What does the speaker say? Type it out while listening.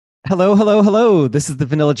Hello, hello, hello. This is the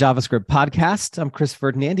Vanilla JavaScript podcast. I'm Chris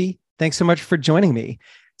Ferdinandi. Thanks so much for joining me.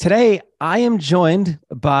 Today, I am joined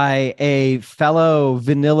by a fellow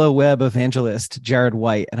vanilla web evangelist, Jared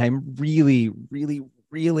White, and I'm really, really,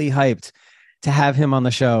 really hyped to have him on the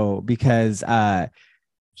show because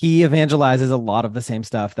he evangelizes a lot of the same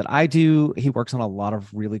stuff that I do. He works on a lot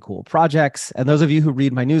of really cool projects. And those of you who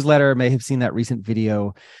read my newsletter may have seen that recent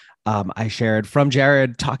video I shared from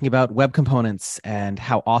Jared talking about web components and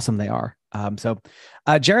how awesome they are.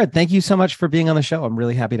 Jared, thank you so much for being on the show. I'm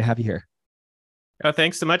really happy to have you here. Oh,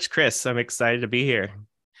 thanks so much, Chris. I'm excited to be here.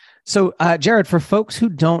 So, Jared, for folks who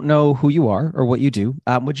don't know who you are or what you do,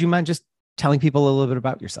 would you mind just telling people a little bit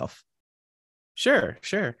about yourself? Sure.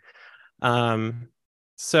 Some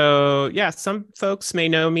folks may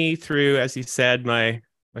know me through, as you said, my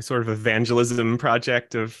sort of evangelism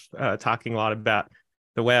project of talking a lot about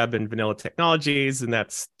the web and vanilla technologies, and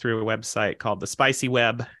that's through a website called The Spicy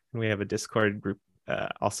Web. And we have a Discord group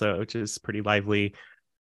also, which is pretty lively.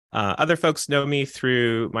 Other folks know me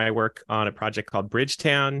through my work on a project called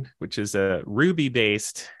Bridgetown, which is a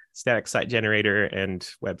Ruby-based static site generator and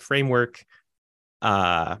web framework.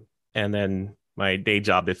 And then my day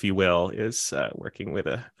job, if you will, is working with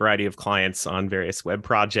a variety of clients on various web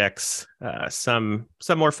projects, some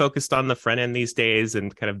more focused on the front end these days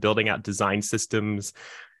and kind of building out design systems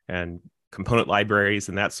and component libraries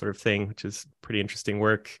and that sort of thing, which is pretty interesting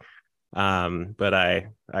work. But I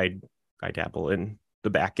dabble in the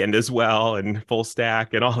back end as well and full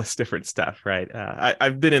stack and all this different stuff, right?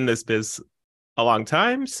 I've been in this biz a long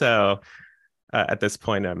time, so at this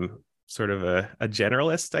point I'm sort of a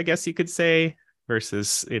generalist, I guess you could say,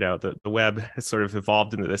 versus, the web has sort of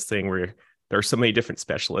evolved into this thing where there are so many different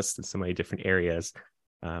specialists in so many different areas.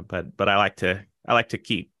 But I like to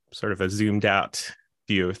keep sort of a zoomed out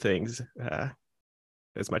view of things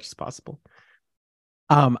as much as possible.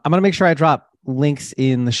 I'm going to make sure I drop links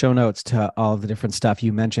in the show notes to all of the different stuff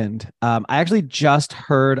you mentioned. I actually just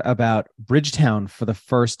heard about Bridgetown for the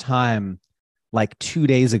first time like 2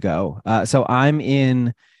 days ago. So I'm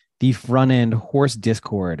in the front end horse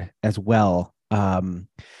Discord as well, run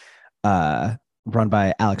by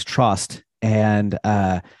Alex Trost. And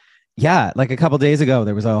like a couple of days ago,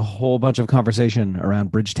 there was a whole bunch of conversation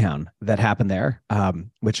around Bridgetown that happened there,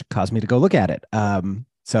 which caused me to go look at it.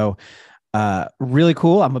 Really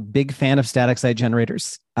cool. I'm a big fan of static site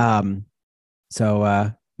generators. That's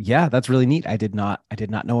really neat. I did not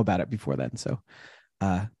know about it before then. So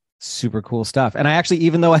super cool stuff. And I actually,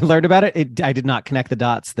 even though I learned about it, I did not connect the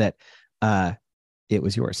dots that it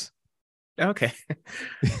was yours. Okay.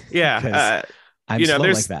 Yeah. I'm slow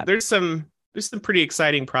like that. There's some pretty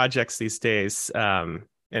exciting projects these days. And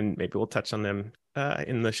maybe we'll touch on them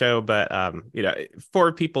in the show, but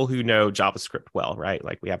for people who know JavaScript well, right?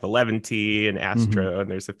 Like we have 11T and Astro,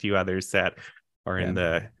 and there's a few others that are in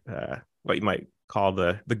the what you might call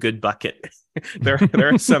the good bucket. there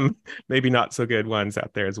are some maybe not so good ones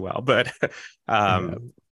out there as well, but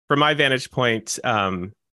from my vantage point,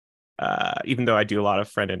 even though I do a lot of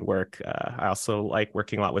front-end work, I also like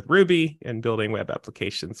working a lot with Ruby and building web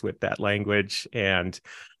applications with that language. And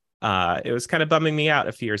it was kind of bumming me out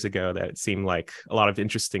a few years ago that it seemed like a lot of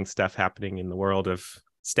interesting stuff happening in the world of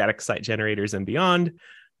static site generators and beyond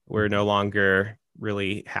were no longer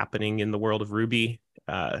really happening in the world of Ruby.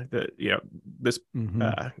 The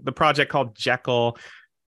project called Jekyll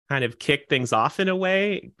kind of kicked things off in a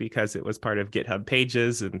way because it was part of GitHub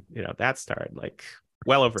Pages, and that started like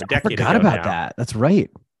well over a decade ago. I forgot about that. That's right.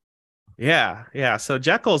 Yeah. So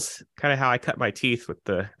Jekyll's kind of how I cut my teeth with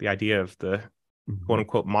the idea of the quote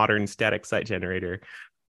unquote modern static site generator.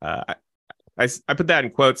 I put that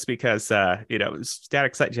in quotes because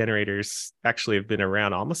static site generators actually have been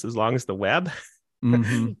around almost as long as the web,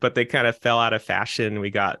 but they kind of fell out of fashion. We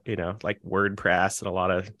got like WordPress and a lot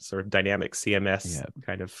of sort of dynamic CMS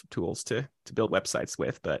kind of tools to build websites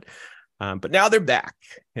with, but now they're back,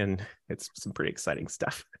 and it's some pretty exciting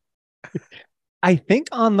stuff. I think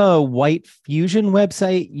on the White Fusion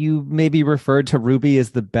website, you maybe referred to Ruby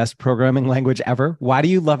as the best programming language ever. Why do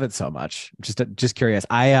you love it so much? Just curious.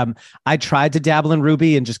 I tried to dabble in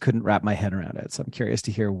Ruby and just couldn't wrap my head around it. So I'm curious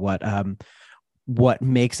to hear what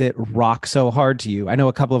makes it rock so hard to you. I know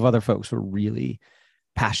a couple of other folks were really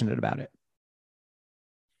passionate about it.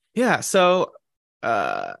 Yeah. So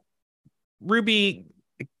Ruby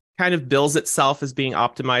kind of bills itself as being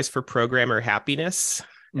optimized for programmer happiness.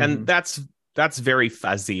 And that's very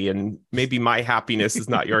fuzzy, and maybe my happiness is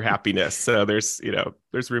not your happiness. So there's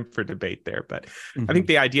room for debate there. But I think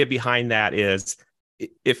the idea behind that is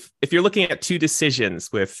if you're looking at two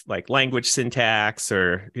decisions with like language syntax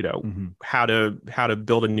or how to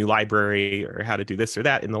build a new library or how to do this or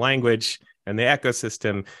that in the language and the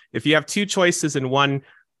ecosystem, if you have two choices and one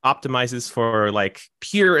optimizes for like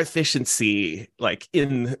pure efficiency, like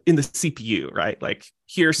in the CPU, right? Like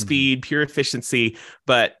pure speed, pure efficiency,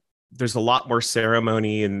 but there's a lot more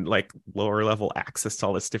ceremony and like lower level access to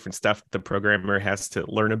all this different stuff the programmer has to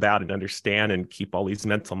learn about and understand and keep all these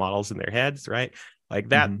mental models in their heads, right? Like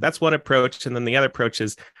that's one approach. And then the other approach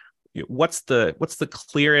is what's the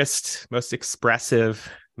clearest, most expressive,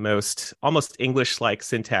 most almost English-like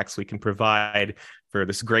syntax we can provide for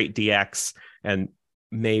this great DX. And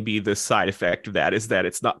maybe the side effect of that is that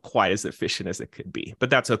it's not quite as efficient as it could be, but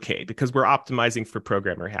that's okay because we're optimizing for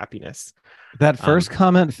programmer happiness. That first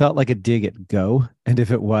comment felt like a dig at Go. And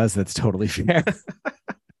if it was, that's totally fair.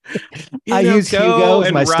 I use Hugo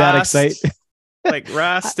as my static site. Like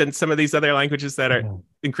Rust and some of these other languages that are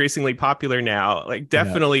increasingly popular now, like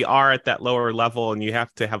definitely are at that lower level. And you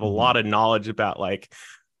have to have a lot of knowledge about like,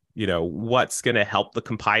 what's going to help the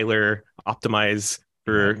compiler optimize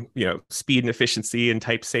for, speed and efficiency and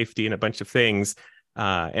type safety and a bunch of things.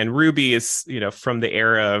 And Ruby is, from the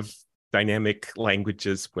era of dynamic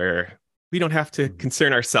languages where we don't have to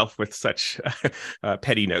concern ourselves with such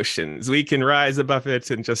petty notions. We can rise above it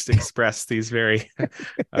and just express these very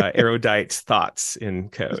erudite thoughts in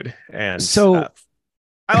code. And so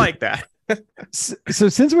I like that. So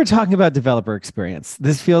since we're talking about developer experience,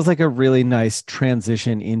 this feels like a really nice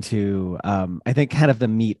transition into, I think, kind of the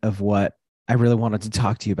meat of what I really wanted to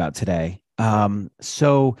talk to you about today.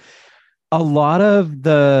 So a lot of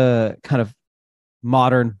the kind of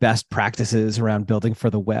modern best practices around building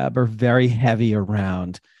for the web are very heavy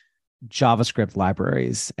around JavaScript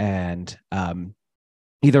libraries and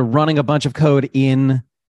either running a bunch of code in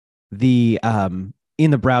the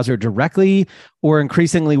browser directly, or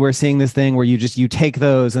increasingly we're seeing this thing where you take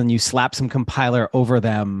those and you slap some compiler over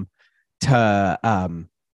them to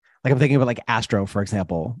like I'm thinking about like Astro, for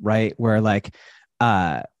example, right? Where like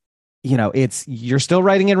you're still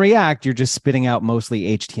writing in React, you're just spitting out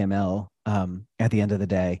mostly HTML at the end of the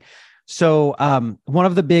day. So one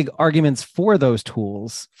of the big arguments for those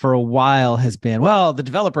tools for a while has been, well, the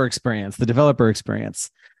developer experience.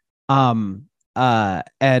 And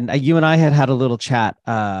you and I had a little chat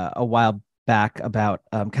a while back about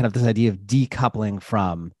kind of this idea of decoupling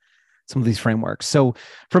from some of these frameworks. So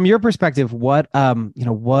from your perspective, when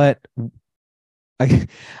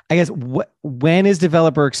is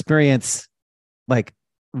developer experience like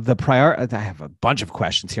the priority? I have a bunch of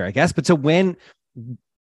questions here, I guess. But so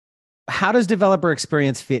how does developer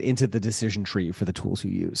experience fit into the decision tree for the tools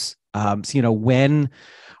you use? When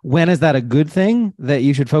is that a good thing that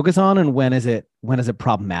you should focus on, and when is it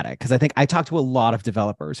problematic? Because I think I talk to a lot of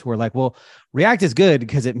developers who are like, well, React is good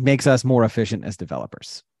because it makes us more efficient as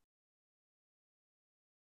developers.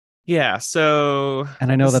 Yeah. So,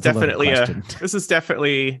 and I know that's this is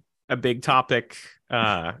definitely a big topic,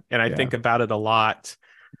 and I think about it a lot.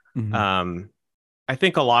 I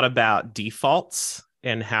think a lot about defaults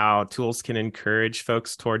and how tools can encourage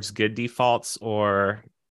folks towards good defaults or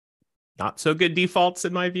not so good defaults,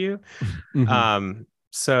 in my view.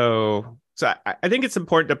 So I think it's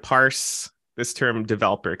important to parse this term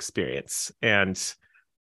developer experience. And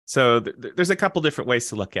so there's a couple different ways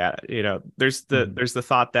to look at it. There's the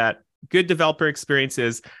thought that good developer experience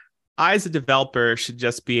is I, as a developer, should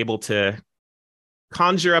just be able to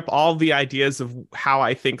conjure up all the ideas of how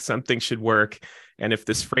I think something should work. And if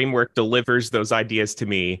this framework delivers those ideas to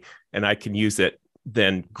me and I can use it,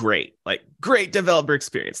 then great. Like, great developer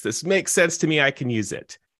experience. This makes sense to me. I can use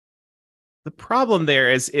it. The problem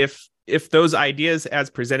there is if those ideas as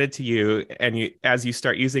presented to you and as you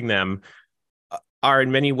start using them are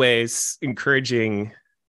in many ways encouraging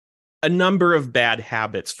a number of bad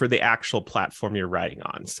habits for the actual platform you're writing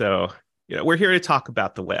on. So, we're here to talk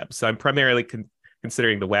about the web. So I'm primarily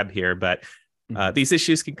considering the web here, but these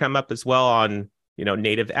issues can come up as well on,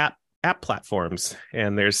 native app platforms.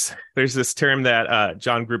 And there's this term that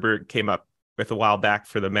John Gruber came up with a while back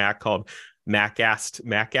for the Mac called Mac-assed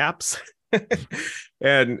Mac apps.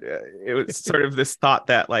 And it was sort of this thought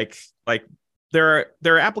that like there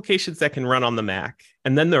are applications that can run on the Mac,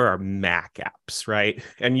 and then there are Mac apps, right?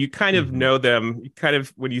 And you kind of know them,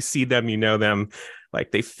 when you see them, you know them,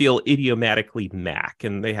 like they feel idiomatically Mac,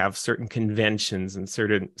 and they have certain conventions and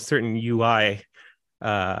certain UI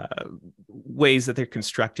ways that they're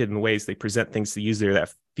constructed and ways they present things to the user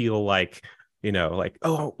that feel like,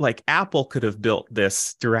 like Apple could have built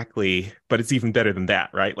this directly, but it's even better than that,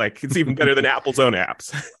 right? Like it's even better than Apple's own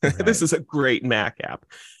apps. Right. This is a great Mac app.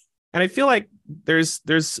 And I feel like there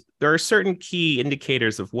are certain key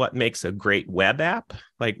indicators of what makes a great web app.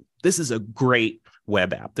 Like, this is a great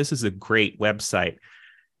web app. This is a great website.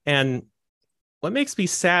 And what makes me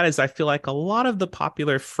sad is I feel like a lot of the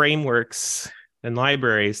popular frameworks and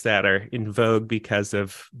libraries that are in vogue because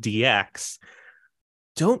of DX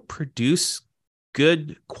don't produce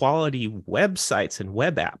good quality websites and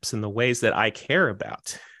web apps in the ways that I care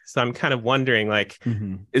about. So I'm kind of wondering, like,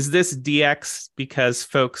 is this DX because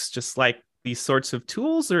folks just like these sorts of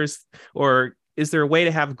tools, or is there a way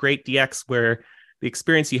to have great DX where the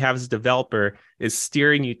experience you have as a developer is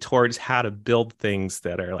steering you towards how to build things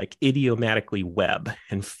that are like idiomatically web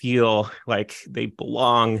and feel like they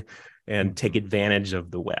belong and take advantage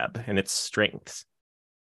of the web and its strengths?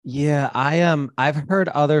 Yeah, I've heard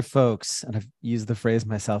other folks, and I've used the phrase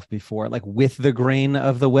myself before, like with the grain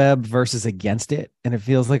of the web versus against it. And it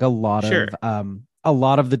feels like a lot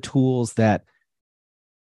of the tools that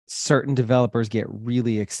certain developers get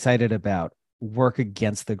really excited about work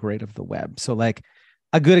against the grain of the web. So like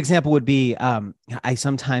a good example would be I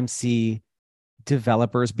sometimes see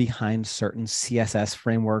developers behind certain CSS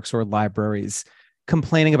frameworks or libraries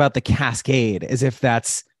complaining about the cascade as if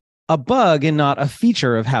that's a bug and not a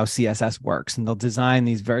feature of how CSS works. And they'll design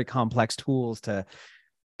these very complex tools to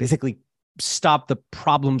basically stop the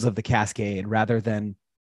problems of the cascade rather than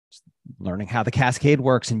learning how the cascade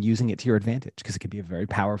works and using it to your advantage, because it could be a very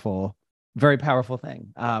powerful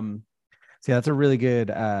thing. So yeah, that's a really good,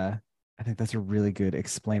 I think that's a really good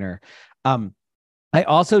explainer. I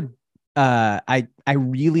also, I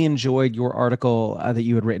really enjoyed your article that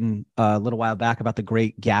you had written a little while back about the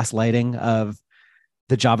great gaslighting of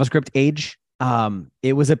the JavaScript age.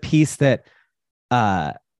 It was a piece that,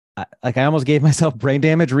 like, I almost gave myself brain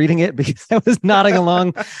damage reading it because I was nodding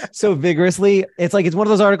along so vigorously. It's like, it's one of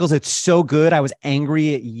those articles that's so good, I was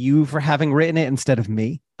angry at you for having written it instead of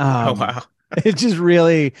me. Oh, wow. It just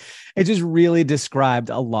really described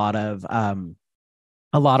a lot of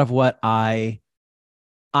what I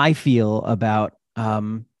feel about,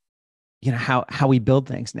 how we build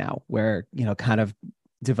things now, where, kind of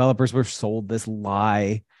developers were sold this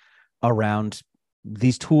lie around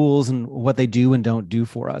these tools and what they do and don't do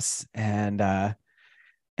for us. And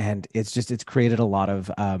it's created a lot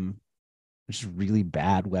of just really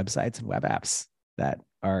bad websites and web apps that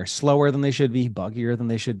are slower than they should be, buggier than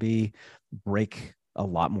they should be, break a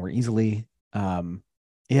lot more easily.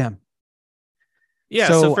 Yeah.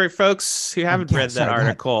 So for folks who haven't read that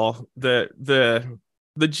article,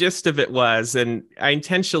 the gist of it was, and I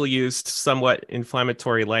intentionally used somewhat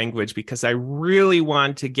inflammatory language because I really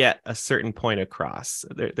wanted to get a certain point across.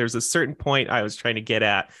 There's a certain point I was trying to get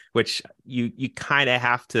at, which you kind of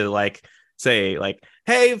have to like say, like,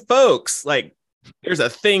 hey folks, like, there's a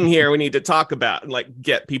thing here we need to talk about, and like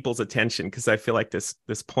get people's attention, because I feel like this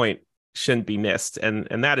point shouldn't be missed,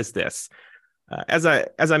 and that is this. As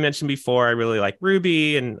I mentioned before, I really like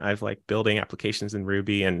Ruby, and I've liked building applications in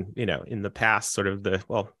Ruby. And, in the past, sort of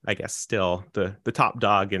I guess still the top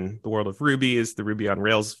dog in the world of Ruby is the Ruby on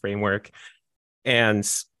Rails framework. And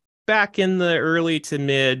back in the early to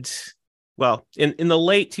mid, in the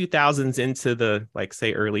late 2000s into the, like,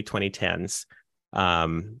 say, early 2010s, a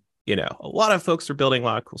lot of folks were building a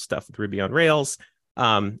lot of cool stuff with Ruby on Rails.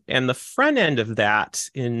 And the front end of that,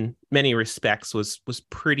 in many respects, was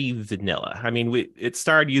pretty vanilla. I mean, it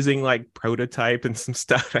started using like Prototype and some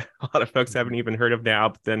stuff a lot of folks haven't even heard of now.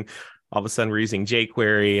 But then all of a sudden we're using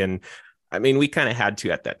jQuery, and I mean, we kind of had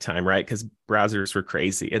to at that time, right? Because browsers were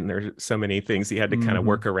crazy, and there's so many things you had to kind of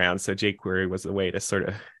work around. So jQuery was a way to sort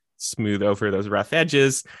of smooth over those rough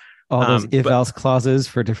edges. All those if-else clauses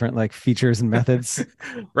for different like features and methods.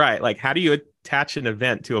 Right. Like, how do you attach an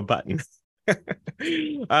event to a button?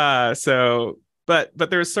 But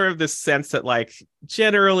there's sort of this sense that, like,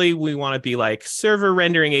 generally we want to be like server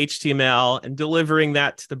rendering HTML and delivering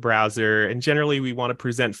that to the browser, and generally we want to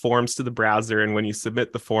present forms to the browser, and when you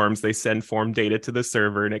submit the forms, they send form data to the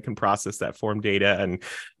server and it can process that form data. And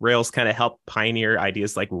Rails kind of helped pioneer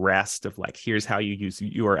ideas like REST, of like, here's how you use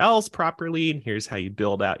URLs properly, and here's how you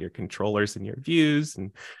build out your controllers and your views.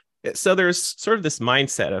 And so there's sort of this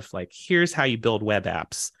mindset of like, here's how you build web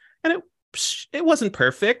apps. And it wasn't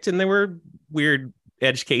perfect, and there were weird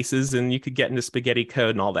edge cases, and you could get into spaghetti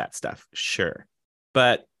code and all that stuff. Sure.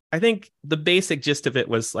 But I think the basic gist of it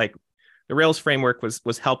was like, the Rails framework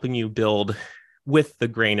was helping you build with the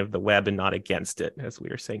grain of the web and not against it, as we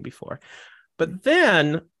were saying before. But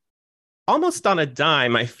then, almost on a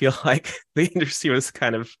dime, I feel like the industry was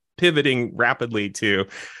kind of pivoting rapidly to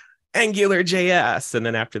AngularJS. And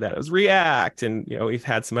then after that, it was React. And, we've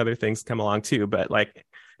had some other things come along too. But like,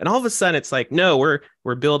 And all of a sudden it's like, no,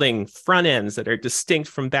 we're building front ends that are distinct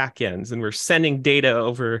from back ends, and we're sending data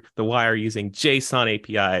over the wire using JSON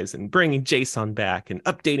APIs and bringing JSON back and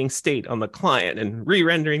updating state on the client and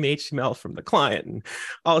re-rendering the HTML from the client and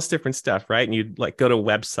all this different stuff, right? And you'd like go to a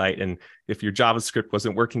website, and if your JavaScript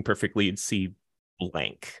wasn't working perfectly, you'd see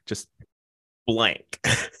blank, just blank.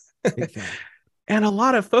 And a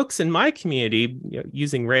lot of folks in my community,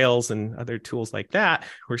 using Rails and other tools like that,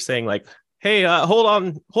 were saying like, hey, hold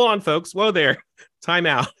on, folks. Whoa there, time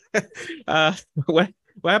out. What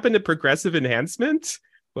happened to progressive enhancement?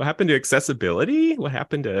 What happened to accessibility? What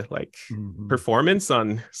happened to like performance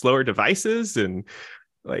on slower devices? And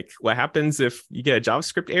like, what happens if you get a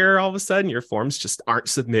JavaScript error all of a sudden, your forms just aren't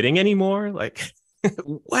submitting anymore? Like,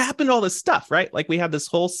 what happened to all this stuff, right? Like, we have this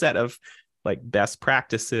whole set of like best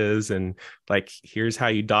practices, and like, here's how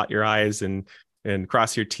you dot your I's and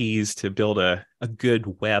cross your T's to build a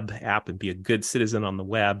good web app and be a good citizen on the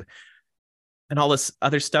web. And all this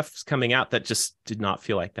other stuff is coming out that just did not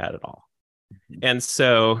feel like that at all. And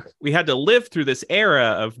so we had to live through this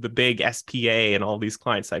era of the big SPA and all these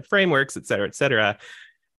client-side frameworks, et cetera, et cetera.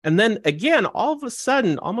 And then again, all of a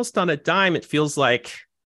sudden, almost on a dime, it feels like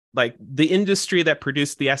the industry that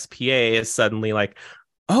produced the SPA is suddenly like,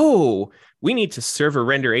 oh, we need to server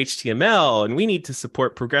render HTML, and we need to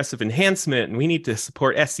support progressive enhancement, and we need to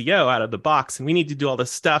support SEO out of the box, and we need to do all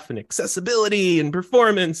this stuff and accessibility and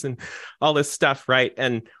performance and all this stuff, right?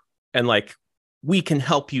 And like, we can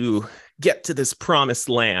help you get to this promised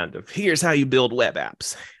land of here's how you build web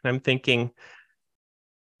apps. And I'm thinking,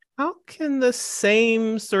 how can the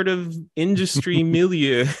same sort of industry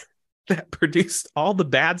milieu that produced all the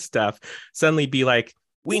bad stuff suddenly be like,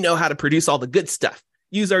 we know how to produce all the good stuff,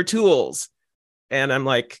 use our tools? And I'm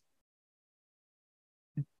like,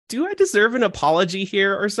 do I deserve an apology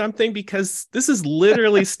here or something? Because this is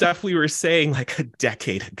literally stuff we were saying like a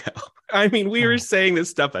decade ago. I mean, we were saying this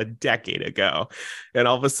stuff a decade ago. And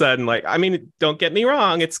all of a sudden, like, I mean, don't get me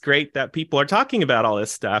wrong, it's great that people are talking about all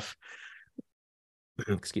this stuff.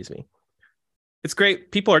 Excuse me. It's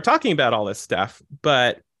great people are talking about all this stuff,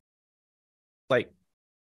 but like,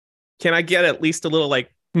 can I get at least a little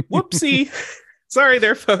like, whoopsie? Sorry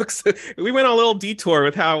there, folks. We went on a little detour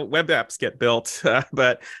with how web apps get built,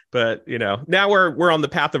 but now we're on the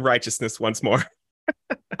path of righteousness once more.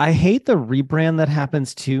 I hate the rebrand that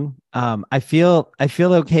happens too. I feel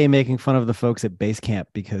okay making fun of the folks at Basecamp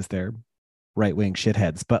because they're right-wing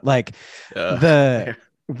shitheads, but like the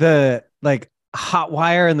like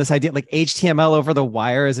Hotwire and this idea like HTML over the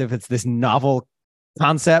wire as if it's this novel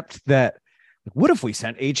concept that what if we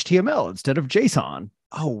sent HTML instead of JSON?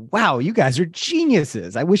 Oh, wow, you guys are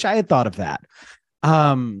geniuses. I wish I had thought of that.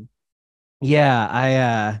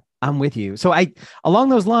 Yeah, I'm with you. So along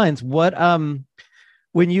those lines, what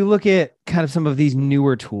when you look at kind of some of these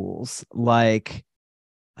newer tools like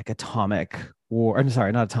Atomic or I'm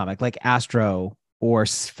sorry, not Atomic, like Astro or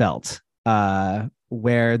Svelte,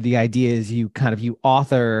 where the idea is you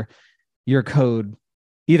author your code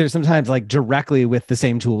either sometimes like directly with the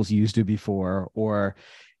same tools you used to before, or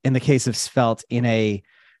in the case of Svelte in a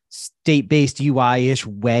state-based UI-ish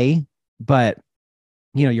way, but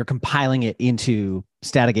you're compiling it into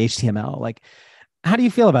static HTML. Like, how do you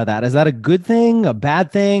feel about that? Is that a good thing, a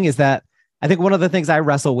bad thing? Is that, I think one of the things I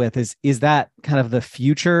wrestle with is that kind of the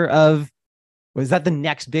future of, is that the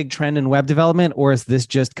next big trend in web development, or is this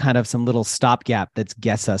just kind of some little stopgap that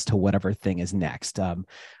gets us to whatever thing is next? I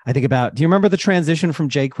think about, do you remember the transition from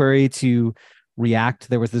jQuery to React?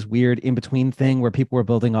 There was this weird in-between thing where people were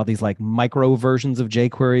building all these like micro versions of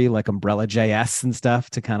jQuery, like Umbrella JS and stuff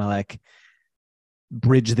to kind of like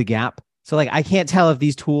bridge the gap. So like, I can't tell if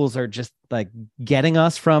these tools are just like getting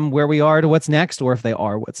us from where we are to what's next, or if they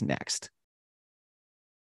are what's next.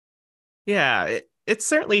 Yeah, it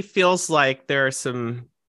certainly feels like there are some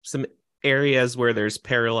areas where there's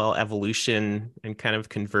parallel evolution and kind of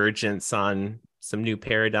convergence on some new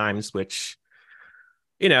paradigms, which,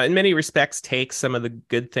 in many respects take some of the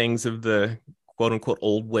good things of the quote unquote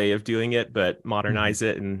old way of doing it, but modernize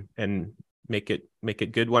it and make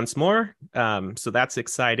it good once more. So that's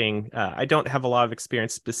exciting. I don't have a lot of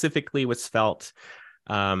experience specifically with Svelte.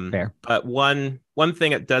 Fair. But one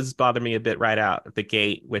thing that does bother me a bit right out of the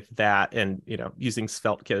gate with that, and using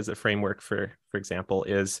SvelteKit as a framework, for example,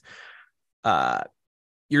 is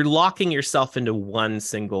you're locking yourself into one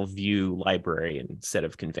single view library instead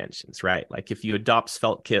of conventions, right? Like if you adopt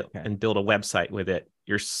SvelteKit and build a website with it,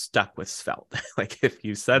 you're stuck with Svelte. Like if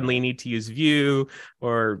you suddenly need to use Vue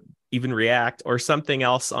or even React or something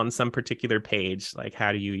else on some particular page, like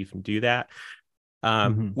how do you even do that?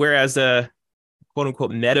 Whereas a quote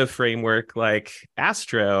unquote meta framework like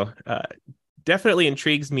Astro definitely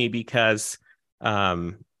intrigues me because,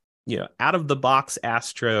 out of the box,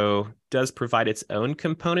 Astro does provide its own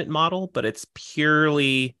component model, but it's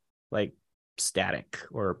purely like static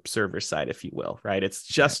or server side, if you will, right? It's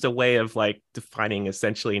just a way of like defining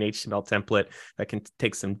essentially an HTML template that can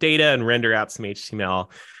take some data and render out some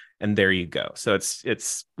HTML, and there you go. So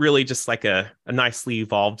it's really just like a nicely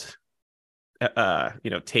evolved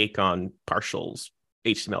take on partials,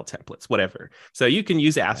 HTML templates, whatever. So you can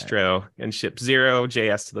use Astro and ship 0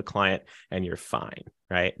 JS to the client and you're fine,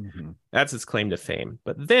 right? Mm-hmm. That's its claim to fame.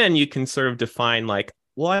 But then you can sort of define like,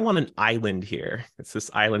 well, I want an island here. It's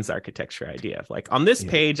this islands architecture idea of like, on this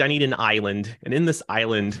page, I need an island. And in this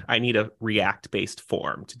island, I need a React-based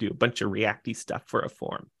form to do a bunch of React-y stuff for a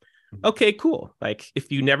form. Mm-hmm. Okay, cool. Like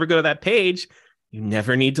if you never go to that page, you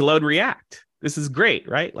never need to load React. This is great,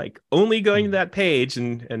 right? Like only going to that page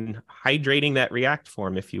and hydrating that React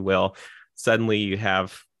form, if you will, suddenly you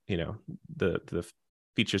have, the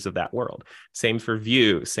features of that world. Same for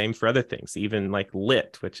Vue, same for other things, even like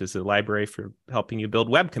Lit, which is a library for helping you build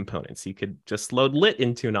web components. You could just load Lit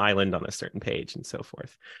into an island on a certain page and so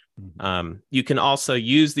forth. Mm-hmm. You can also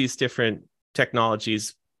use these different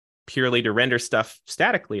technologies purely to render stuff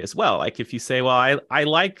statically as well. Like if you say, well, I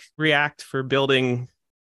like React for building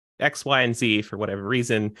X, Y, and Z for whatever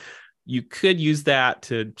reason, you could use that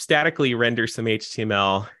to statically render some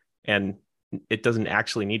HTML, and it doesn't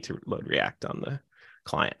actually need to load React on the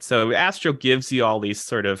client. So Astro gives you all these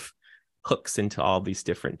sort of hooks into all these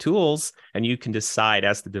different tools, and you can decide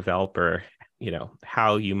as the developer,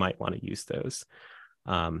 how you might want to use those.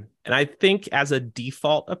 And I think as a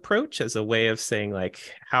default approach, as a way of saying like,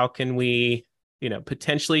 how can we,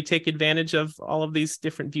 potentially take advantage of all of these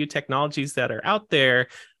different Vue technologies that are out there,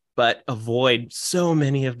 but avoid so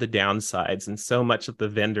many of the downsides and so much of the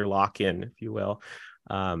vendor lock-in, if you will.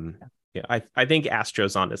 I think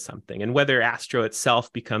Astro's onto something. And whether Astro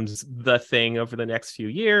itself becomes the thing over the next few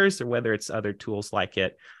years, or whether it's other tools like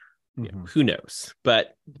it, who knows?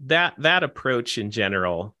 But that approach in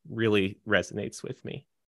general really resonates with me.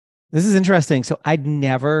 This is interesting. So I'd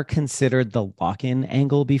never considered the lock-in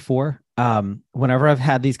angle before. Whenever I've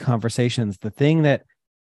had these conversations, the thing that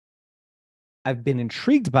I've been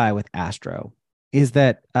intrigued by with Astro is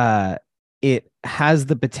that it has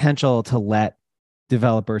the potential to let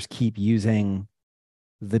developers keep using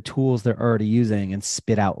the tools they're already using and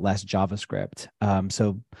spit out less JavaScript.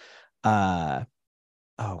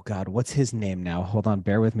 Oh God, what's his name now? Hold on,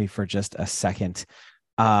 bear with me for just a second.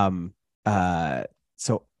 He at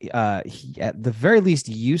the very least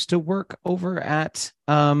used to work over at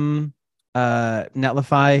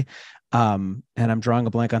Netlify. And I'm drawing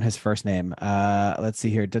a blank on his first name. Let's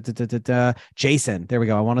see here. Jason. There we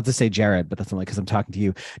go. I wanted to say Jared, but that's only because I'm talking to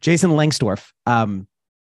you. Jason Langsdorff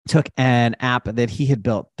took an app that he had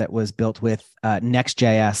built that was built with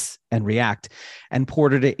Next.js and React and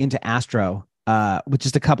ported it into Astro with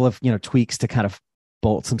just a couple of tweaks to kind of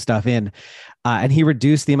bolt some stuff in. And he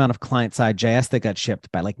reduced the amount of client-side JS that got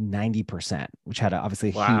shipped by like 90%, which had obviously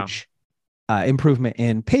a huge improvement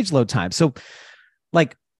in page load time. So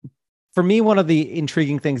like, for me, one of the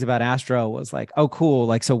intriguing things about Astro was like, oh, cool.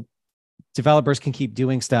 Like, so developers can keep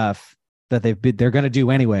doing stuff that they're going to do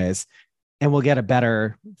anyways, and we'll get a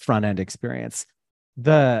better front end experience.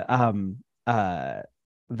 The I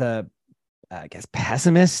guess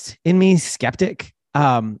pessimist in me, skeptic,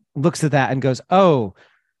 looks at that and goes, oh,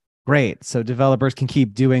 great. So developers can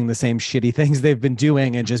keep doing the same shitty things they've been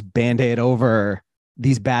doing and just band-aid over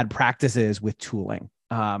these bad practices with tooling.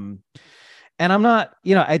 And I'm not,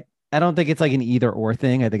 I don't think it's like an either or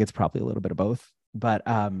thing. I think it's probably a little bit of both. But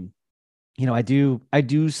I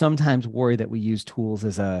do sometimes worry that we use tools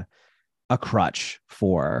as a crutch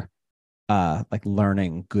for like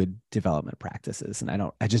learning good development practices.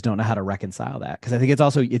 And I just don't know how to reconcile that, because I think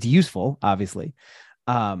it's useful, obviously.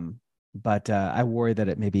 But I worry that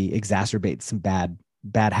it maybe exacerbates some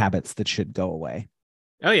bad habits that should go away.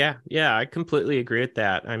 Oh yeah. Yeah. I completely agree with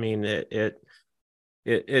that. I mean,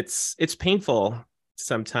 it's painful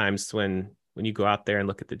sometimes when you go out there and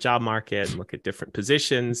look at the job market and look at different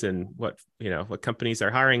positions and what companies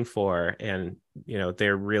are hiring for, and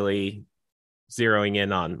they're really zeroing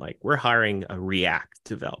in on like, we're hiring a React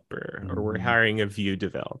developer, or we're hiring a Vue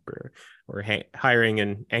developer, or hiring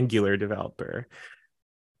an Angular developer.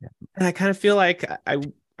 Yeah. And I kind of feel like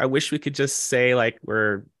I wish we could just say like,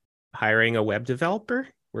 we're hiring a web developer,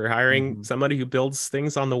 we're hiring somebody who builds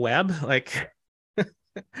things on the web. Like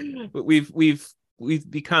we've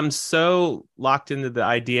become so locked into the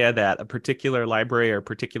idea that a particular library or a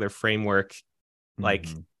particular framework like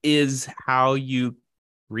is how you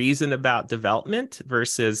reason about development,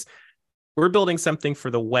 versus we're building something for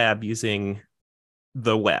the web using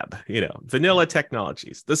the web, vanilla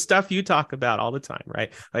technologies, the stuff you talk about all the time,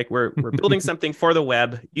 right? Like we're building something for the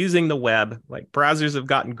web, using the web. Like browsers have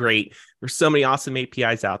gotten great. There's so many awesome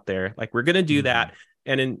APIs out there. Like we're going to do that.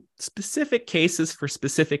 And in specific cases for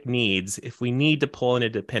specific needs, if we need to pull in a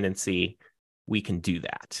dependency, we can do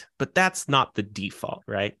that. But that's not the default,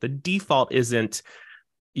 right? The default isn't,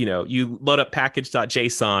 you load up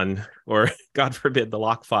package.json or God forbid the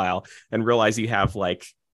lock file and realize you have like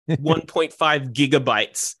 1.5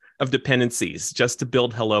 gigabytes of dependencies just to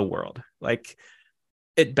build Hello World. Like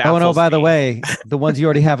it baffles me. By the way, the ones you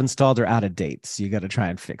already have installed are out of date. So you got to try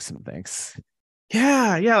and fix some things.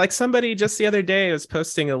 Yeah. Like somebody just the other day was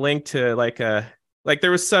posting a link to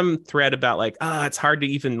there was some thread about like, it's hard to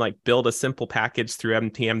even like build a simple package through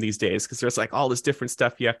NPM these days because there's like all this different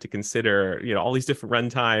stuff you have to consider, all these different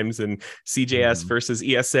runtimes and CJS versus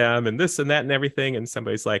ESM and this and that and everything. And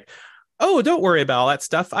somebody's like, oh, don't worry about all that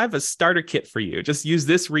stuff. I have a starter kit for you. Just use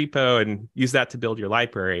this repo and use that to build your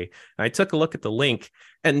library. And I took a look at the link,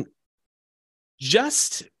 and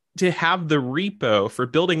just to have the repo for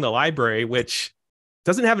building the library, which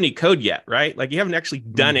doesn't have any code yet, right? Like you haven't actually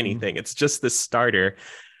done anything. It's just this starter.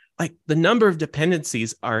 Like the number of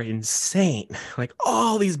dependencies are insane. Like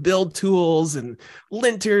all these build tools and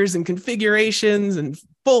linters and configurations and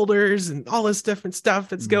folders and all this different stuff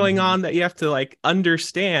that's going on that you have to like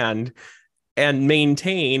understand and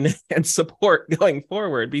maintain and support going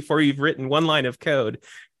forward before you've written one line of code.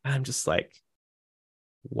 And I'm just like,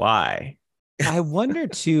 why? I wonder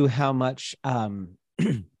too how much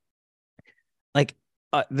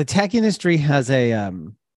the tech industry has a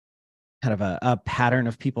kind of a pattern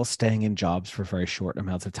of people staying in jobs for very short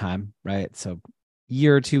amounts of time, right? So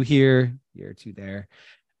year or two here, year or two there.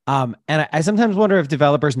 And I sometimes wonder if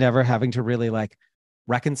developers never having to really like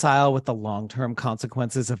reconcile with the long-term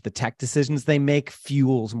consequences of the tech decisions they make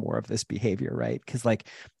fuels more of this behavior, right? Because like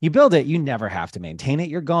you build it, you never have to maintain it.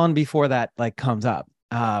 You're gone before that like comes up.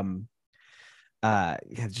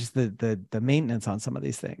 Just the maintenance on some of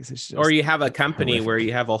these things. It's just or you have a company horrific. where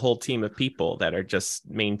you have a whole team of people that are just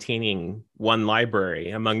maintaining one library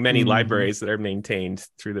among many libraries that are maintained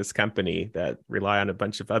through this company that rely on a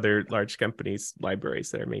bunch of other large companies' libraries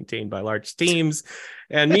that are maintained by large teams.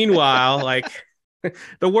 And meanwhile, like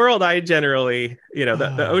the world I generally,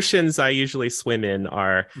 the oceans I usually swim in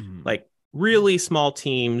are like really small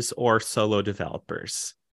teams or solo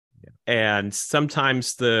developers. Yeah. And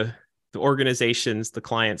sometimes the organizations, the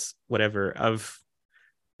clients, whatever, of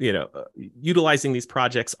utilizing these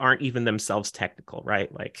projects aren't even themselves technical,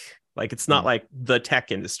 right? Like it's not like the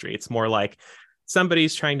tech industry. It's more like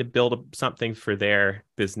somebody's trying to build something for their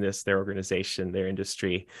business, their organization, their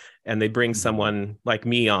industry, and they bring someone like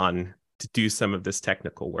me on to do some of this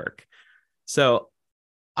technical work. So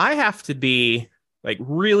I have to be like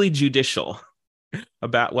really judicial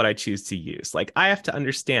about what I choose to use. Like I have to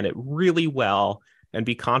understand it really well and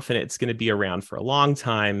be confident it's going to be around for a long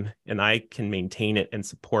time and I can maintain it and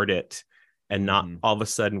support it and not all of a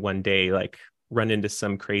sudden one day like run into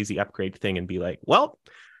some crazy upgrade thing and be like, well,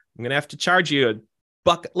 I'm going to have to charge you a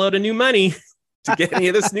bucket load of new money to get any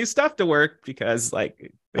of this new stuff to work because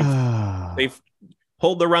like they've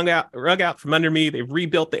pulled the rug out from under me. They've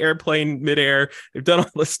rebuilt the airplane midair. They've done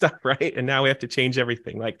all this stuff, right? And now we have to change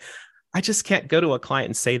everything. Like I just can't go to a client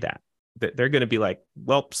and say that they're going to be like,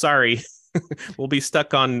 well, sorry. We'll be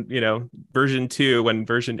stuck on, version 2 when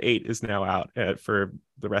version 8 is now out for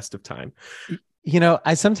the rest of time.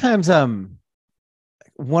 I sometimes,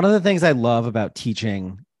 one of the things I love about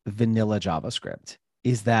teaching vanilla JavaScript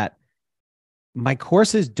is that my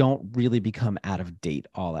courses don't really become out of date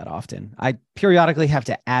all that often. I periodically have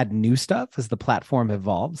to add new stuff as the platform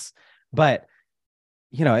evolves, but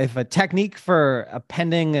if a technique for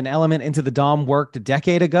appending an element into the DOM worked a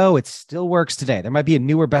decade ago, it still works today. There might be a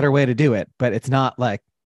newer, better way to do it, but it's not like,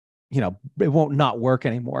 it won't not work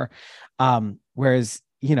anymore. Whereas,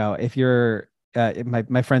 if you're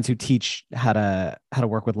my friends who teach how to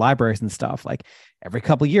work with libraries and stuff, like every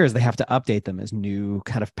couple of years, they have to update them as new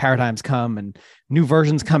kind of paradigms come and new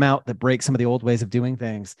versions come out that break some of the old ways of doing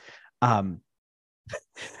things.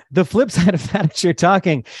 The flip side of that, as you're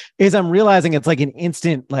talking, is I'm realizing it's like an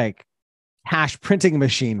instant like hash printing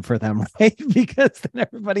machine for them, right? Because then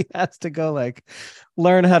everybody has to go like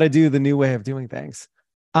learn how to do the new way of doing things.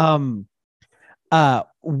 One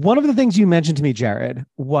of the things you mentioned to me, Jared,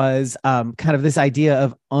 was kind of this idea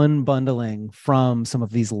of unbundling from some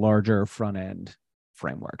of these larger front end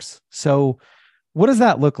frameworks. So what does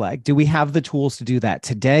that look like? Do we have the tools to do that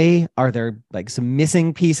today? Are there like some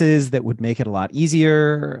missing pieces that would make it a lot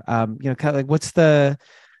easier? Kind of like what's the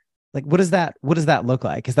like what does that look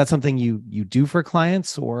like? Is that something you do for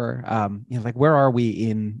clients, or like where are we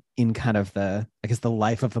in kind of the, I guess, the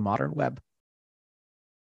life of the modern web?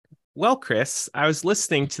 Well, Chris, I was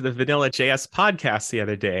listening to the Vanilla JS podcast the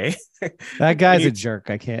other day. That guy's a jerk.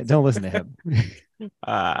 Don't listen to him.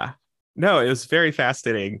 uh, no, it was very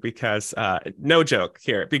fascinating because no joke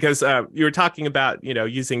here, because you were talking about,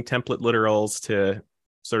 using template literals to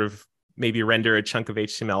sort of maybe render a chunk of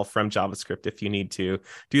HTML from JavaScript if you need to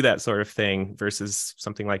do that sort of thing versus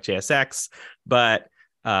something like JSX. But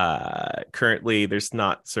currently there's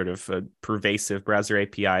not sort of a pervasive browser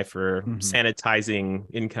API for sanitizing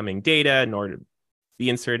incoming data, nor to be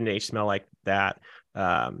inserted in HTML like that.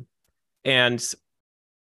 And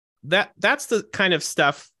that's the kind of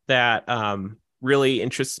stuff that really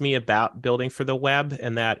interests me about building for the web.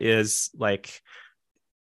 And that is like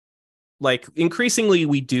increasingly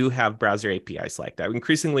we do have browser APIs like that.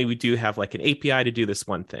 Increasingly we do have like an API to do this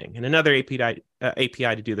one thing and another API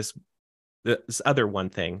to do this other one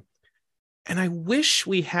thing. And I wish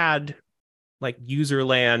we had like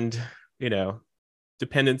userland,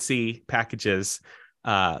 dependency packages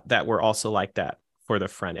that were also like that for the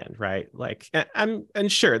front end, right? Like,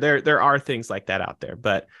 and sure, there are things like that out there,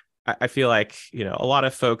 but I feel like, a lot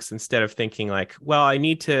of folks, instead of thinking like, well, I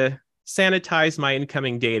need to sanitize my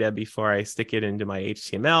incoming data before I stick it into my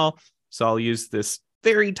HTML, so I'll use this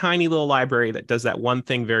very tiny little library that does that one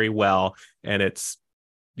thing very well. And it's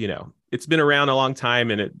been around a long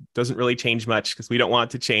time and it doesn't really change much because we don't want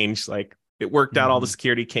it to change. Like it worked out all the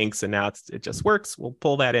security kinks and now it just works. We'll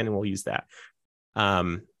pull that in and we'll use that.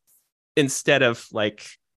 Instead of like,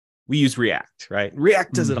 we use React, right?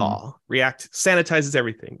 React does it all. React sanitizes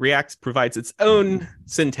everything. React provides its own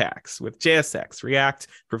syntax with JSX. React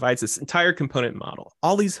provides this entire component model,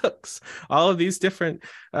 all these hooks, all of these different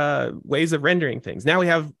ways of rendering things. Now we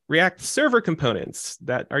have React server components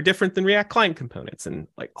that are different than React client components, and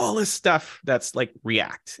like all this stuff that's like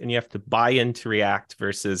React, and you have to buy into React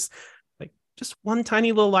versus like just one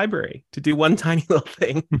tiny little library to do one tiny little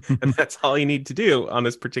thing. And that's all you need to do on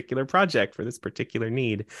this particular project for this particular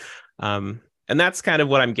need. And that's kind of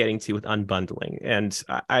what I'm getting to with unbundling. And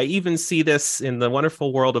I even see this in the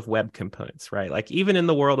wonderful world of web components, right? Like even in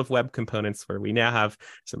the world of web components, where we now have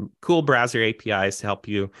some cool browser APIs to help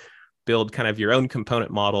you build kind of your own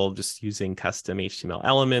component model just using custom HTML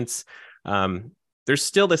elements. There's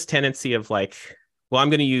still this tendency of like, well, I'm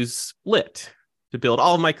going to use lit to build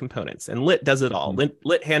all of my components, and lit does it all.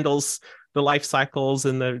 Lit handles the life cycles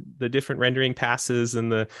and the different rendering passes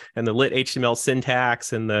and the lit HTML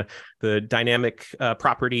syntax and the dynamic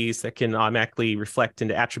properties that can automatically reflect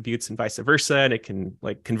into attributes and vice versa. And it can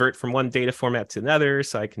like convert from one data format to another.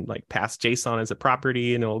 So I can like pass JSON as a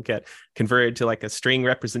property and it'll get converted to like a string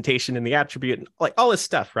representation in the attribute, and like all this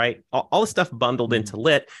stuff, right? All this stuff bundled into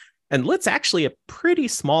lit. And lit's actually a pretty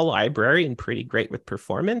small library and pretty great with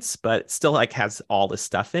performance, but it still like has all this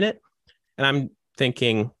stuff in it. And I'm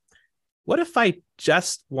thinking, what if I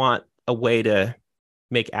just want a way to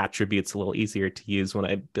make attributes a little easier to use when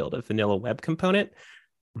I build a vanilla web component?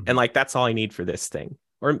 And like, that's all I need for this thing.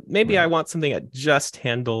 Or maybe I want something that just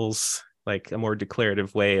handles like a more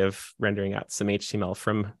declarative way of rendering out some HTML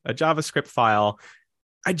from a JavaScript file.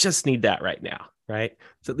 I just need that right now, right?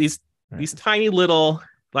 So these tiny little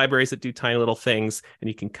libraries that do tiny little things, and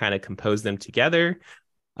you can kind of compose them together.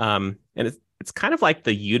 And it's kind of like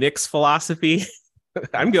the Unix philosophy.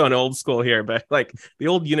 I'm going old school here, but like the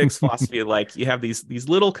old Unix philosophy, like you have these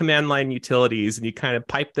little command line utilities and you kind of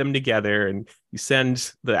pipe them together and you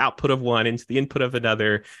send the output of one into the input of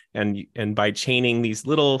another. And by chaining these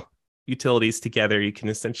little utilities together, you can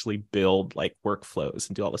essentially build like workflows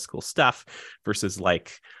and do all this cool stuff versus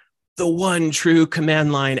like the one true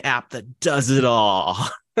command line app that does it all.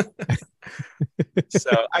 So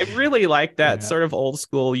I really like that sort of old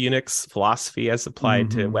school Unix philosophy as applied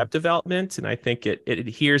to web development. And I think it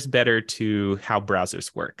adheres better to how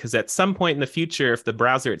browsers work. Because at some point in the future, if the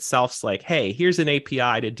browser itself's like, hey, here's an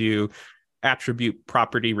API to do attribute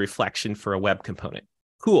property reflection for a web component.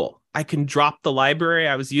 Cool. I can drop the library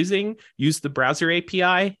I was using, use the browser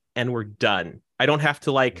API, and we're done. I don't have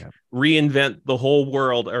to like reinvent the whole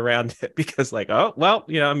world around it because like, oh, well,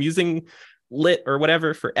 I'm using lit or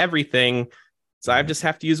whatever for everything. So I just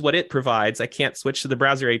have to use what it provides. I can't switch to the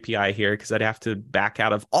browser API here because I'd have to back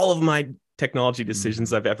out of all of my technology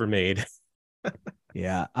decisions I've ever made.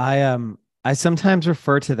 Yeah. I sometimes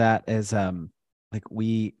refer to that as like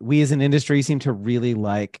we as an industry seem to really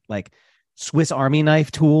like Swiss Army knife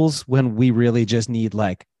tools when we really just need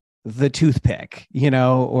like the toothpick,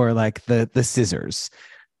 or like the scissors.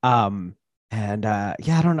 I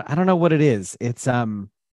don't know what it is. It's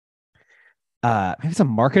maybe it's a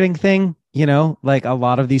marketing thing, you know, like a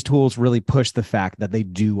lot of these tools really push the fact that they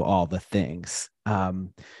do all the things.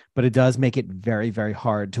 But it does make it very, very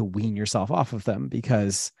hard to wean yourself off of them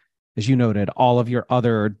because, as you noted, all of your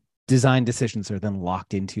other design decisions are then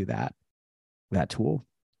locked into that tool.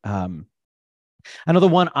 Another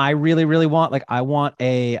one I really, really want, like I want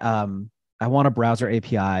a browser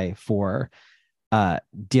API for diffing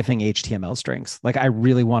HTML strings. Like I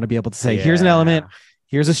really want to be able to say, here's an element,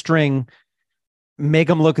 here's a string, make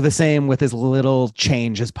them look the same with as little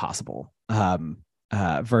change as possible.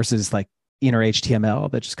 Versus like inner HTML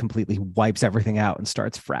that just completely wipes everything out and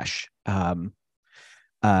starts fresh.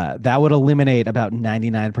 That would eliminate about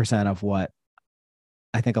 99% of what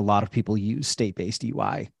I think a lot of people use state-based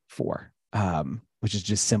UI for, which is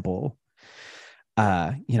just simple,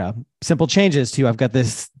 simple changes to, I've got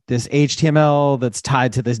this HTML that's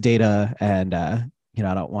tied to this data, and I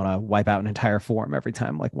don't want to wipe out an entire form every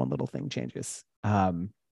time like one little thing changes. That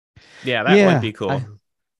would be cool.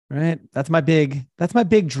 Right. That's my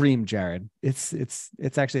big dream, Jared. It's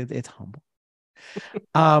actually, it's humble.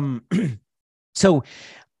 So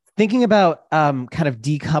thinking about kind of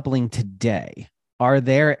decoupling today, are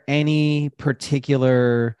there any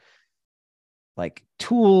particular like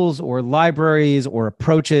tools or libraries or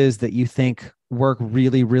approaches that you think work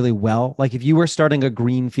really, really well? Like if you were starting a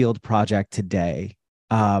greenfield project today,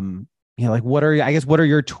 like what are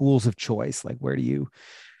your tools of choice? Like where do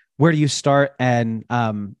you start? And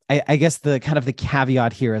I guess the kind of the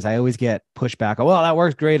caveat here is I always get pushback. Oh, well, that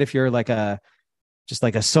works great if you're like just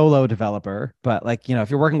like a solo developer, but like, if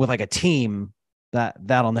you're working with like a team,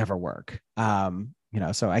 that'll never work.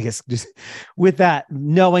 So I guess just with that,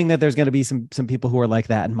 knowing that there's going to be some people who are like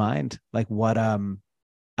that in mind, like what,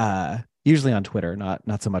 usually on Twitter,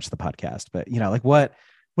 not so much the podcast, but like what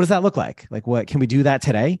does that look like? Like what, can we do that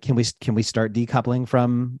today? Can we start decoupling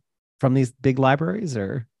from these big libraries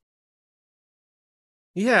or?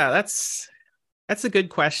 Yeah, that's a good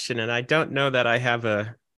question. And I don't know that I have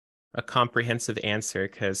a comprehensive answer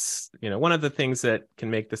because, one of the things that can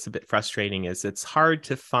make this a bit frustrating is it's hard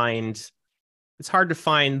to find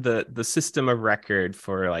the system of record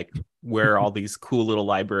for like where all these cool little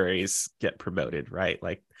libraries get promoted, right?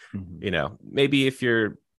 Like, maybe if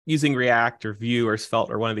you're using React or Vue or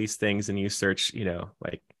Svelte or one of these things and you search,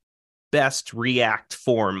 like best React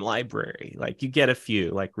form library, like you get a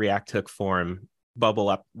few like React hook form bubble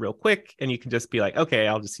up real quick and you can just be like, okay,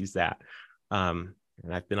 I'll just use that. And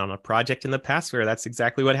I've been on a project in the past where that's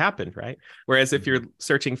exactly what happened, right? Whereas if you're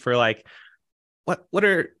searching for like, what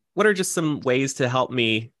are just some ways to help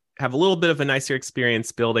me have a little bit of a nicer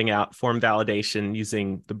experience building out form validation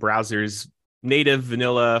using the browser's native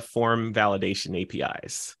vanilla form validation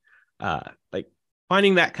APIs? Like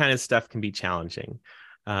finding that kind of stuff can be challenging.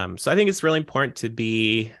 So I think it's really important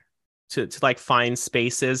to like find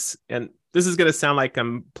spaces, and this is going to sound like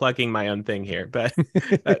I'm plugging my own thing here, but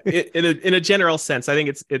in a general sense, I think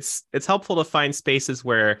it's helpful to find spaces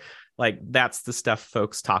where like that's the stuff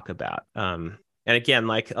folks talk about. And again,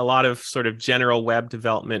 like a lot of sort of general web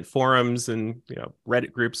development forums and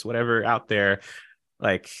Reddit groups, whatever out there,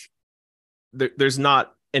 like there's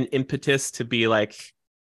not an impetus to be like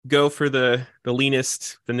go for the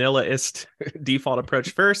leanest, vanilla-ist default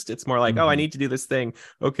approach first. It's more like, oh, I need to do this thing.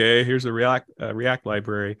 Okay, here's a React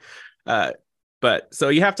library. But so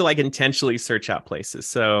you have to like intentionally search out places.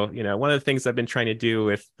 So, one of the things I've been trying to do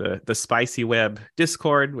with the Spicy Web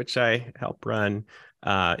Discord, which I help run,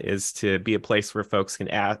 is to be a place where folks can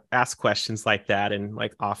ask questions like that and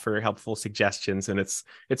like offer helpful suggestions. And it's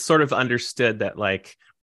sort of understood that like,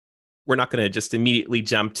 we're not going to just immediately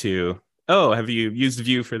jump to, oh, have you used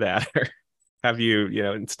Vue for that? Or have you,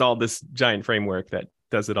 installed this giant framework that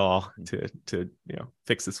does it all to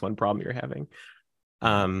fix this one problem you're having?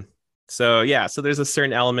 So there's a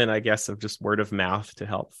certain element, I guess, of just word of mouth to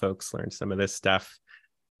help folks learn some of this stuff.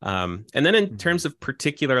 And then in terms of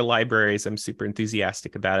particular libraries, I'm super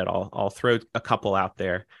enthusiastic about it. I'll throw a couple out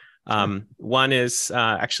there. One is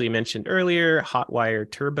actually mentioned earlier, Hotwire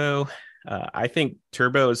Turbo. I think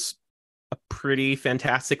Turbo is a pretty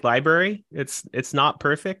fantastic library. It's not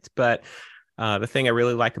perfect, but the thing I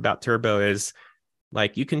really like about Turbo is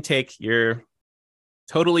like you can take your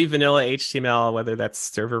totally vanilla HTML, whether that's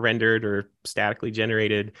server rendered or statically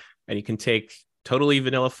generated, and you can take totally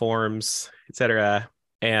vanilla forms, etc.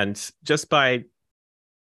 And just by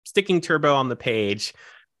sticking Turbo on the page,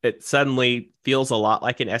 it suddenly feels a lot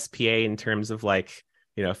like an SPA in terms of like,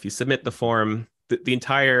 if you submit the form, the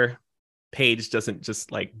entire page doesn't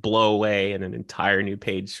just like blow away and an entire new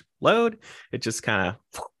page load. It just kind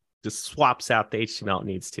of just swaps out the HTML it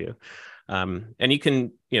needs to. And you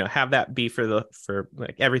can, have that be for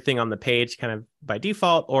like everything on the page kind of by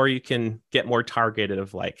default, or you can get more targeted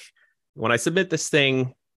of like, when I submit this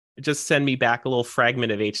thing, just send me back a little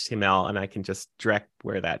fragment of HTML and I can just direct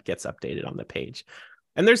where that gets updated on the page.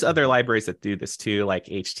 And there's other libraries that do this too, like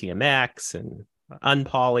HTMX and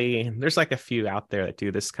Unpoly. There's like a few out there that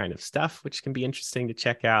do this kind of stuff, which can be interesting to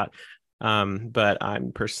check out. But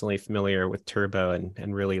I'm personally familiar with Turbo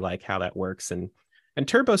and really like how that works. And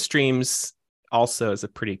Turbo Streams also is a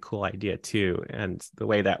pretty cool idea too. And the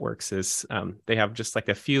way that works is they have just like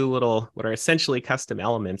a few little, what are essentially custom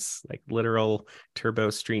elements, like literal Turbo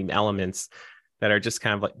Stream elements that are just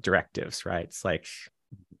kind of like directives, right? It's like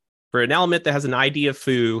for an element that has an ID of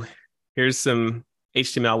foo, here's some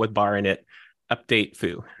HTML with bar in it, update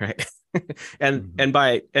foo, right? and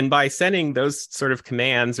by sending those sort of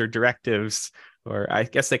commands or directives, or I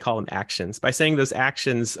guess they call them actions, by sending those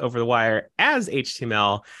actions over the wire as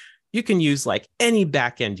HTML, you can use like any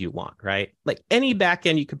backend you want, right? Like any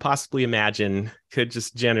backend you could possibly imagine could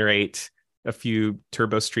just generate a few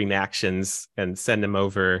Turbo Stream actions and send them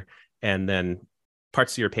over, and then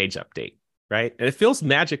parts of your page update, right? And it feels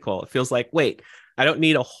magical. It feels like, wait, I don't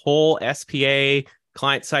need a whole SPA,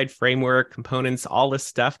 client-side framework, components, all this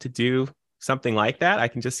stuff to do something like that. I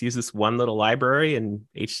can just use this one little library in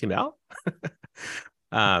HTML.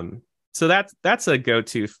 So that's a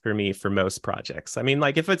go-to for me for most projects. I mean,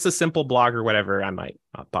 like if it's a simple blog or whatever, I might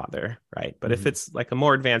not bother, right? But if it's like a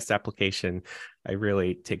more advanced application, I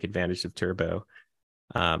really take advantage of Turbo.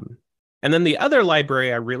 And then the other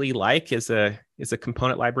library I really like is a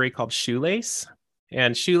component library called Shoelace.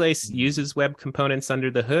 And Shoelace uses web components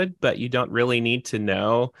under the hood, but you don't really need to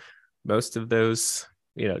know most of those,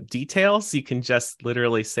 details. You can just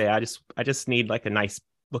literally say, I just need like a nice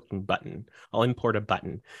looking button. I'll import a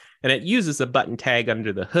button. And it uses a button tag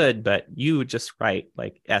under the hood, but you would just write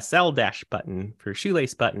like SL-button for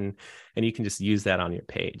Shoelace button, and you can just use that on your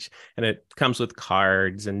page. And it comes with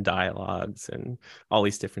cards and dialogues and all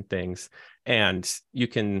these different things. And you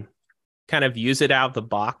can kind of use it out of the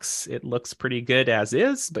box. It looks pretty good as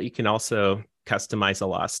is, but you can also customize a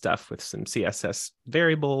lot of stuff with some CSS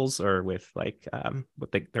variables or with like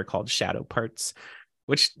what they're called shadow parts,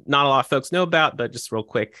 which not a lot of folks know about, but just real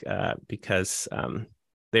quick, because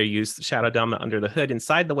they use Shadow DOM under the hood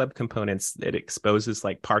inside the web components. It exposes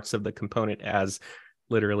like parts of the component as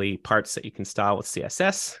literally parts that you can style with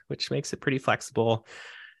CSS, which makes it pretty flexible.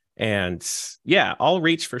 And yeah, I'll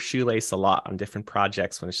reach for Shoelace a lot on different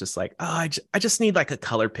projects when it's just like, oh, I just need like a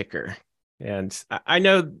color picker. And I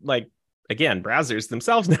know, like, again, browsers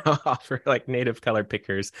themselves now offer like native color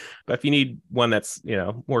pickers, but if you need one that's,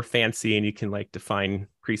 more fancy and you can like define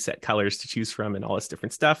preset colors to choose from and all this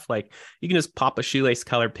different stuff, like you can just pop a Shoelace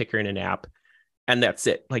color picker in an app and that's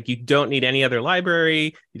it. Like you don't need any other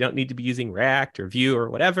library. You don't need to be using React or Vue or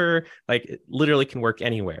whatever. Like it literally can work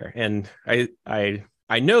anywhere. And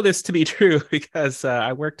I know this to be true because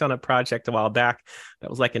I worked on a project a while back that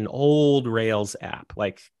was like an old Rails app,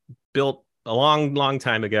 like built a long, long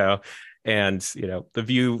time ago. And, the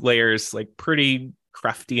Vue layers like pretty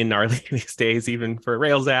crufty and gnarly these days, even for a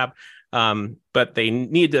Rails app. But they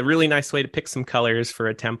need a really nice way to pick some colors for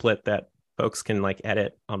a template that folks can like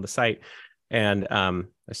edit on the site. And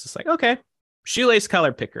it's just like, okay, Shoelace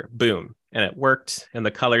color picker, boom. And it worked. And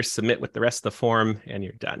the colors submit with the rest of the form and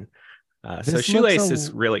you're done. So Shoelace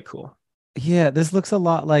is really cool. Yeah, this looks a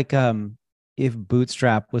lot like if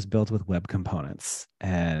Bootstrap was built with web components.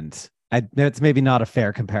 And it's maybe not a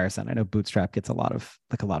fair comparison. I know Bootstrap gets a lot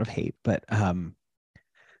of hate, but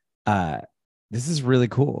this is really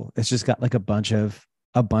cool. It's just got like a bunch of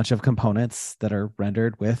components that are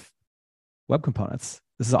rendered with web components.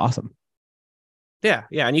 This is awesome. Yeah.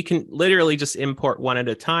 And you can literally just import one at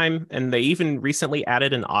a time. And they even recently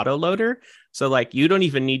added an autoloader. So like you don't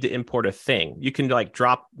even need to import a thing. You can like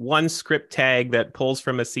drop one script tag that pulls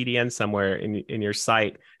from a CDN somewhere in your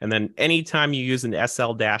site. And then anytime you use an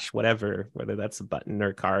SL dash, whatever, whether that's a button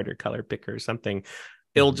or card or color picker or something,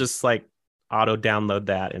 it'll just like auto download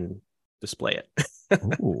that and display it.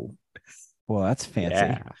 Ooh. Well, that's fancy.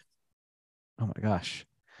 Yeah. Oh my gosh.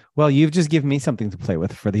 Well, you've just given me something to play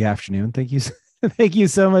with for the afternoon. Thank you. Thank you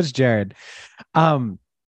so much, Jared.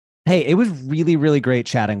 Hey, it was really, really great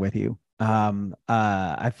chatting with you.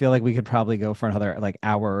 I feel like we could probably go for another like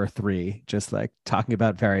hour or three, just like talking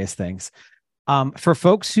about various things. For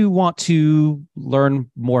folks who want to learn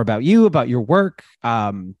more about you, about your work,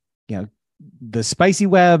 the Spicy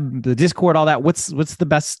Web, the Discord, all that, what's the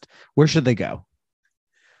best, where should they go?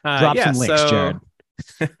 Drop some links, Jared.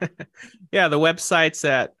 Yeah, the website's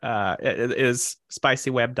at is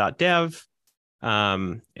spicyweb.dev.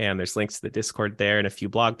 And there's links to the Discord there and a few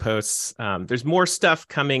blog posts. There's more stuff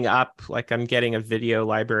coming up. Like I'm getting a video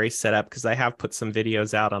library set up because I have put some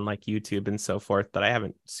videos out on like YouTube and so forth, but I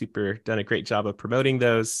haven't super done a great job of promoting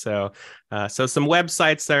those. So some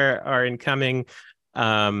websites are incoming.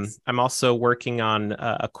 I'm also working on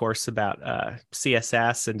a course about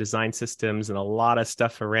CSS and design systems and a lot of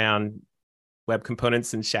stuff around web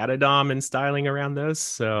components and Shadow DOM and styling around those.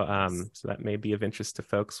 So that may be of interest to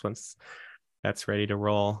folks once that's ready to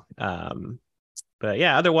roll. But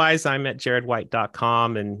yeah, otherwise I'm at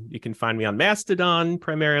jaredwhite.com, and you can find me on Mastodon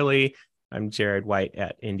primarily. I'm Jared White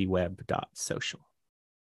at indieweb.social.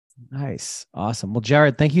 Nice. Awesome. Well,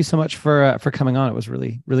 Jared, thank you so much for coming on. It was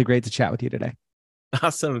really, really great to chat with you today.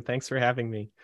 Awesome. Thanks for having me.